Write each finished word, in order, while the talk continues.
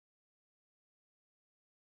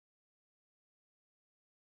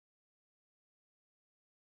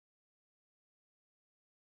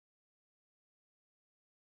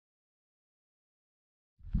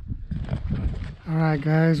Alright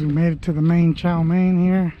guys, we made it to the main chow mein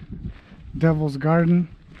here. Devil's Garden.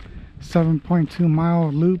 7.2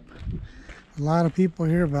 mile loop. A lot of people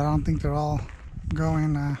here, but I don't think they're all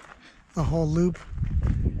going the whole loop.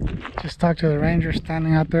 Just talked to the ranger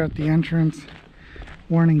standing out there at the entrance,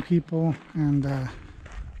 warning people, and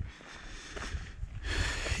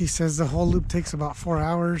he says the whole loop takes about 4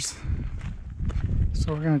 hours.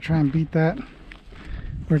 So we're gonna try and beat that.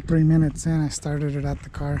 We're 3 minutes in. I started it at the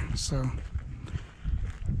car, so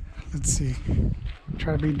let's see.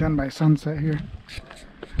 Try to be done by sunset here.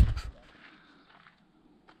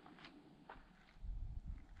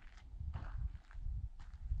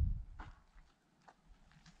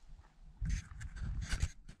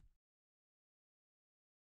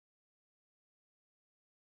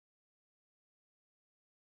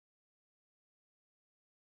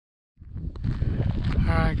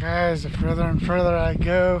 Alright guys, the further and further I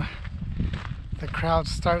go, the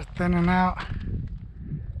crowds start thinning out.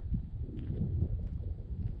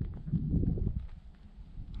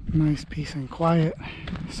 Nice peace and quiet.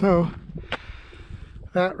 So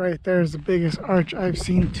that right there is the biggest arch I've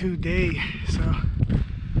seen today. So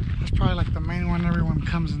that's probably like the main one everyone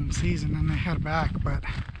comes and sees, and then they head back. But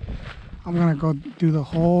I'm gonna go do the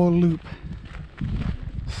whole loop.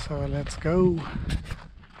 So let's go.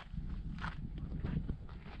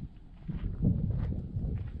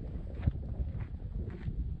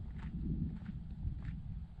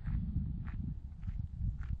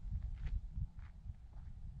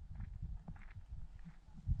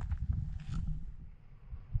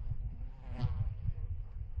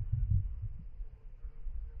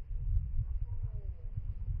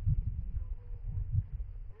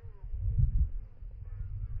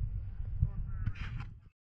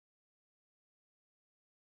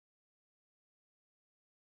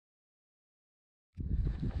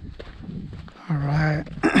 Alright,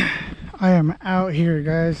 I am out here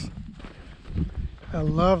guys. I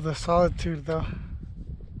love the solitude though.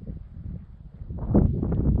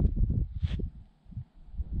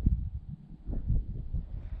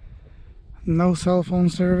 No cell phone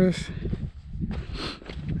service.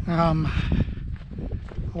 I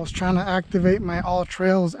was trying to activate my All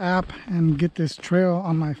Trails app and get this trail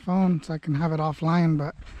on my phone so I can have it offline,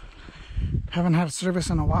 but haven't had service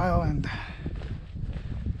in a while, and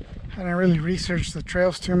I didn't really research the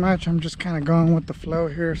trails too much. I'm just kind of going with the flow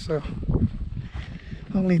here. So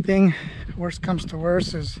the only thing, worst comes to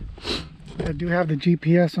worst, is I do have the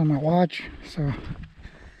GPS on my watch, so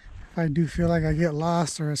if I do feel like I get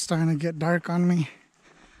lost or it's starting to get dark on me,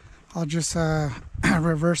 I'll just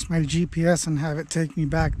reverse my GPS and have it take me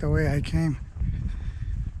back the way I came.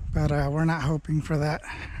 But we're not hoping for that.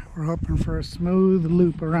 We're hoping for a smooth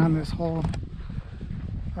loop around this whole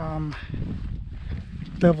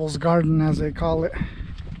Devil's Garden, as they call it.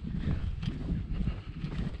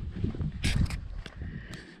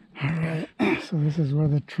 Alright, so this is where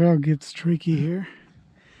the trail gets tricky here.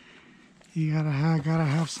 You gotta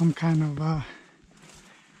have some kind of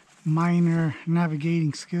minor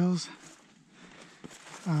navigating skills.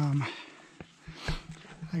 I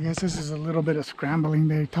guess this is a little bit of scrambling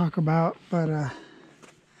they talk about, but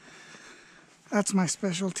that's my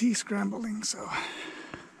specialty, scrambling. So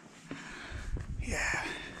yeah,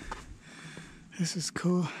 this is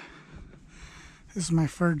cool. This is my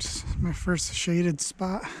first shaded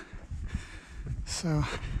spot. So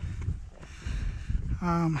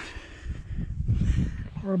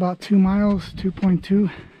we're about 2 miles, 2.2.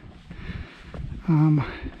 I've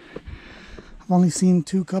only seen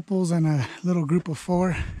 2 couples and a little group of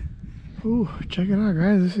 4. Ooh, check it out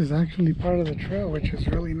guys, this is actually part of the trail, which is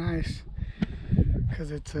really nice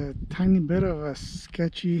because it's a tiny bit of a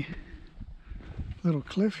sketchy little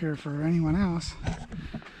cliff here for anyone else.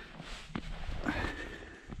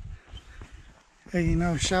 Hey, you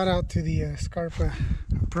know, shout out to the Scarpa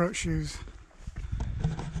approach shoes.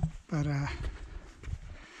 But yeah,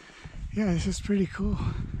 this is pretty cool.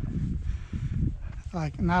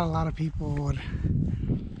 Like, not a lot of people would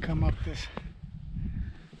come up this.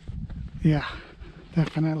 Yeah,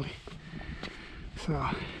 definitely. So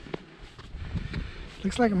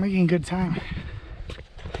looks like I'm making good time.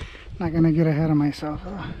 Not gonna get ahead of myself.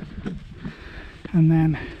 And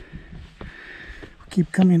then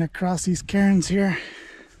keep coming across these cairns here.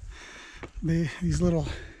 These little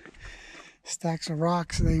stacks of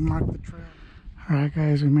rocks, they mark the trail. Alright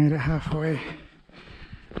guys, we made it halfway.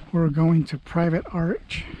 We're going to Private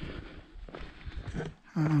Arch.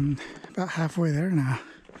 About halfway there now.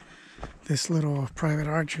 This little Private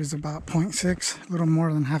Arch is about 0.6, a little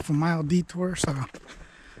more than half a mile detour, so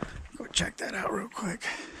go check that out real quick.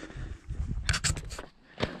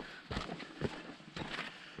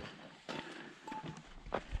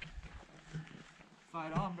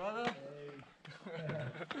 Right on, brother.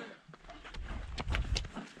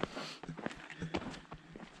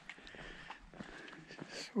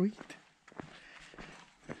 Sweet.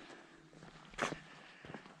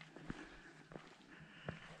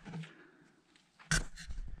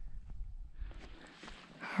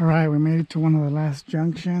 All right, we made it to one of the last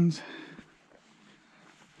junctions.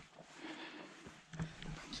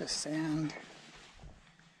 Bunch of sand.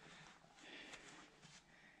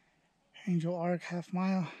 Angel Arc, half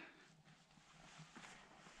mile.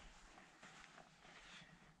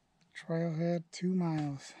 Trailhead, 2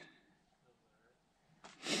 miles.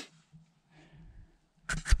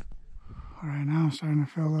 All right, now I'm starting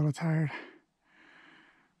to feel a little tired.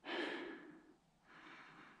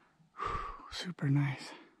 Super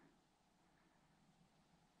nice.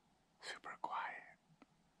 Super quiet.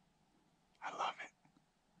 I love it.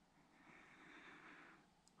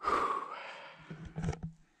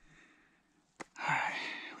 All right,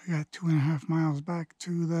 we got 2.5 miles back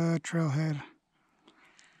to the trailhead.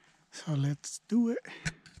 So let's do it.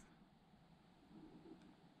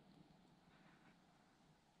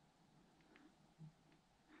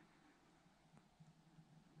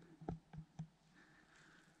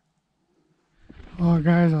 Well,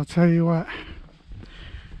 guys, I'll tell you what. I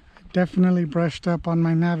definitely brushed up on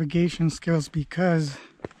my navigation skills because,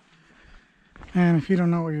 man, if you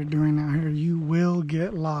don't know what you're doing out here, you will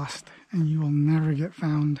get lost and you will never get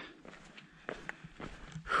found.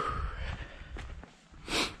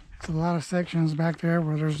 There's a lot of sections back there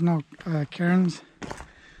where there's no cairns.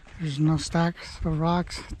 There's no stacks of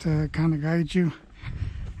rocks to kind of guide you.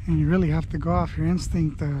 And you really have to go off your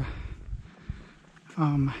instinct to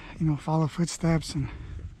you know, follow footsteps.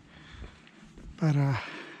 But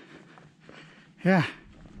yeah,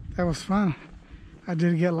 that was fun. I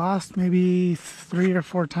did get lost maybe 3 or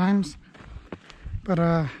 4 times, but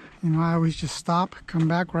you know, I always just stop, come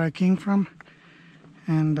back where I came from,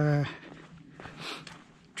 and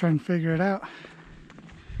try and figure it out.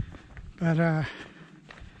 But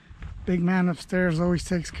big man upstairs always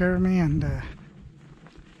takes care of me, and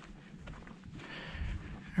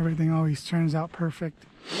everything always turns out perfect.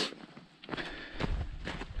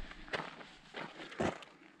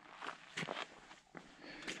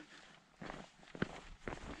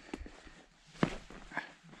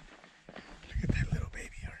 Look at that little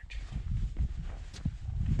baby arch.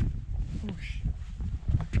 Oh, shit.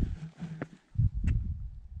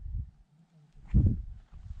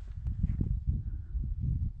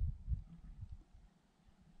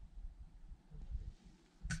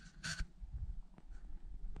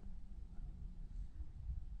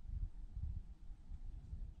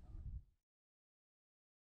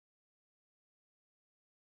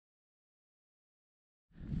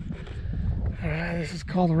 Alright, this is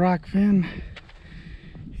called the Rock Fin.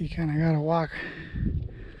 You kind of got to walk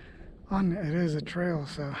on it. It is a trail,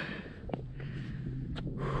 so.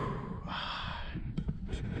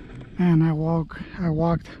 Man, I walked,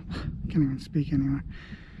 can't even speak anymore.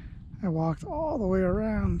 I walked all the way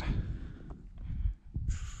around.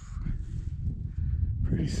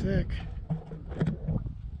 Pretty sick.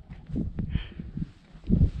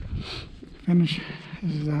 Finish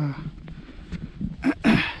is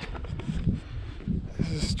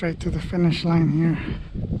this is straight to the finish line here.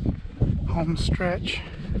 Home stretch.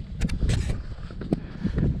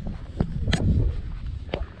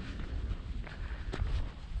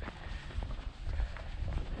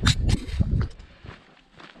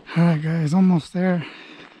 Alright guys, almost there.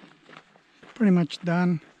 Pretty much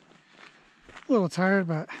done. A little tired,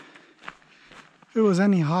 but if it was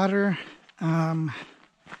any hotter,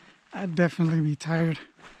 I'd definitely be tired.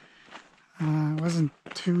 It wasn't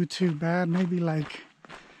too bad, maybe like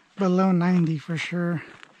below 90 for sure.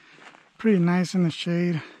 Pretty nice in the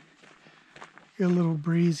shade. Get a little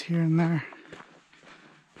breeze here and there.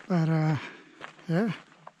 But yeah,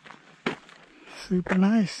 super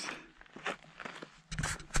nice.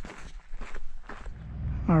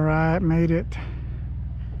 Alright, made it.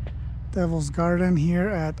 Devil's Garden here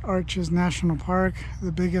at Arches National Park,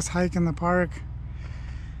 the biggest hike in the park.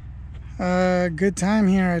 Good time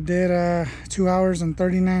here. I did 2 hours and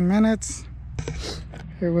 39 minutes.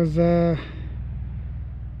 It was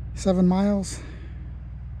 7 miles.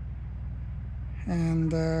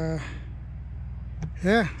 And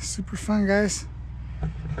yeah, super fun, guys.